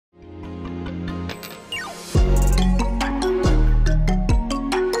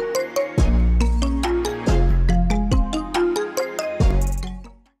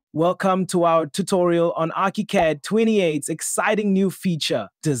Welcome to our tutorial on ArchiCAD 28's exciting new feature,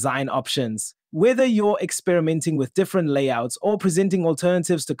 design options. Whether you're experimenting with different layouts or presenting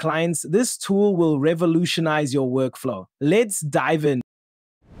alternatives to clients, this tool will revolutionize your workflow. Let's dive in.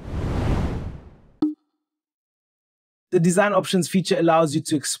 The design options feature allows you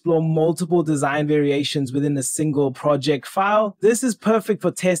to explore multiple design variations within a single project file. This is perfect for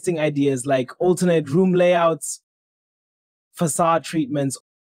testing ideas like alternate room layouts, facade treatments,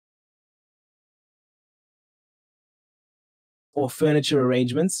 or furniture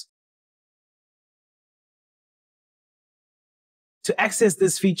arrangements. To access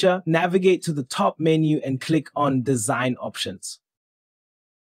this feature, navigate to the top menu and click on Design Options.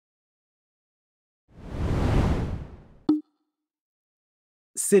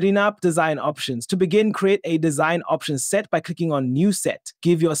 Setting up design options. To begin, create a design options set by clicking on New Set.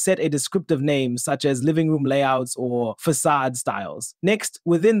 Give your set a descriptive name such as living room layouts or facade styles. Next,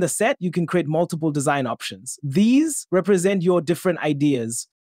 within the set, you can create multiple design options. These represent your different ideas.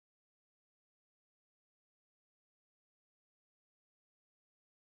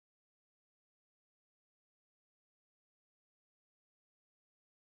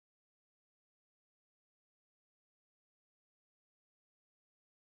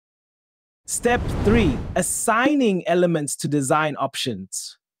 Step 3, assigning elements to design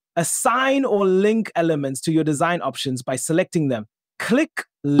options. Assign or link elements to your design options by selecting them. Click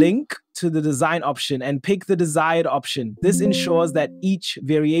Link to the design option and pick the desired option. This ensures that each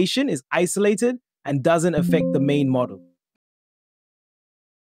variation is isolated and doesn't affect the main model.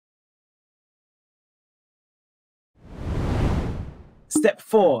 Step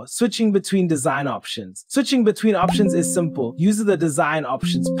 4, switching between design options. Switching between options is simple. Use the design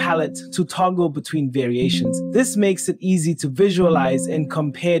options palette to toggle between variations. This makes it easy to visualize and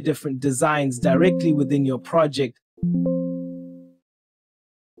compare different designs directly within your project.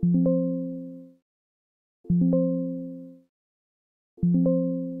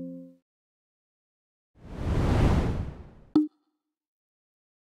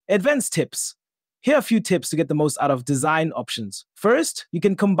 Advanced tips. Here are a few tips to get the most out of design options. First, you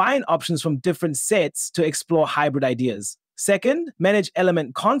can combine options from different sets to explore hybrid ideas. Second, manage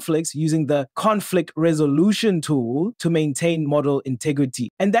element conflicts using the conflict resolution tool to maintain model integrity.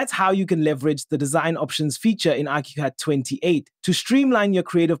 And that's how you can leverage the design options feature in ArchiCAD 28 to streamline your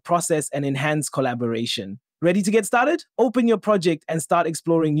creative process and enhance collaboration. Ready to get started? Open your project and start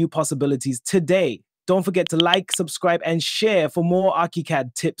exploring new possibilities today. Don't forget to like, subscribe, and share for more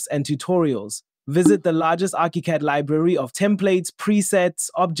ArchiCAD tips and tutorials. Visit the largest ArchiCAD library of templates, presets,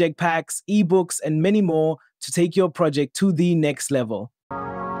 object packs, ebooks, and many more to take your project to the next level.